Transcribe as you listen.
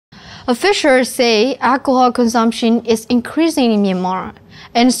Officials say alcohol consumption is increasing in Myanmar,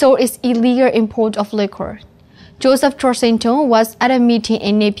 and so is illegal import of liquor. Joseph Torsenton was at a meeting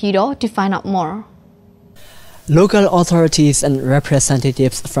in Naypyidaw to find out more. Local authorities and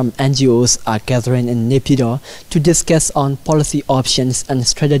representatives from NGOs are gathering in Naypyidaw to discuss on policy options and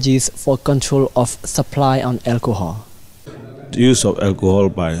strategies for control of supply on alcohol. The use of alcohol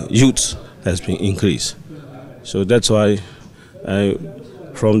by youths has been increased. So that's why,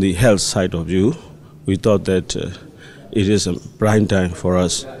 from the health side of view, we thought that it is a prime time for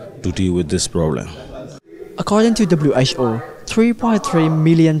us to deal with this problem. According to WHO, 3.3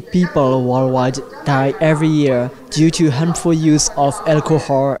 million people worldwide die every year due to harmful use of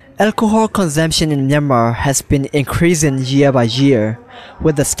alcohol. Alcohol consumption in Myanmar has been increasing year by year,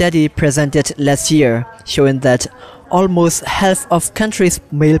 with a study presented last year showing that almost half of country's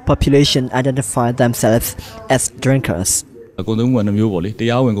male population identify themselves as drinkers.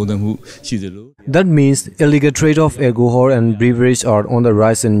 That means illegal trade of alcohol and beverage are on the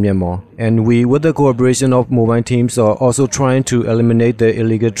rise in Myanmar, and we, with the cooperation of mobile teams, are also trying to eliminate the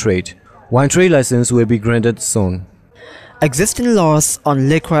illegal trade. Wine trade license will be granted soon. Existing laws on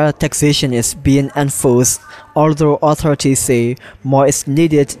liquor taxation is being enforced, although authorities say more is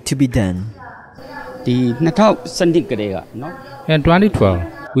needed to be done. In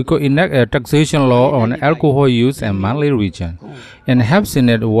 2012, we could enact a taxation law on alcohol use in Mandalay region and have seen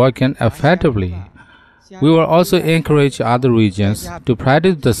it working effectively. We will also encourage other regions to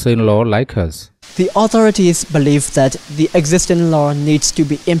practice the same law like us. The authorities believe that the existing law needs to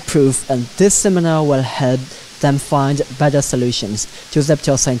be improved, and this seminar will help them find better solutions. Joseph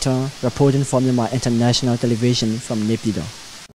Torsenton reporting for Myanmar International Television from Naypyidaw.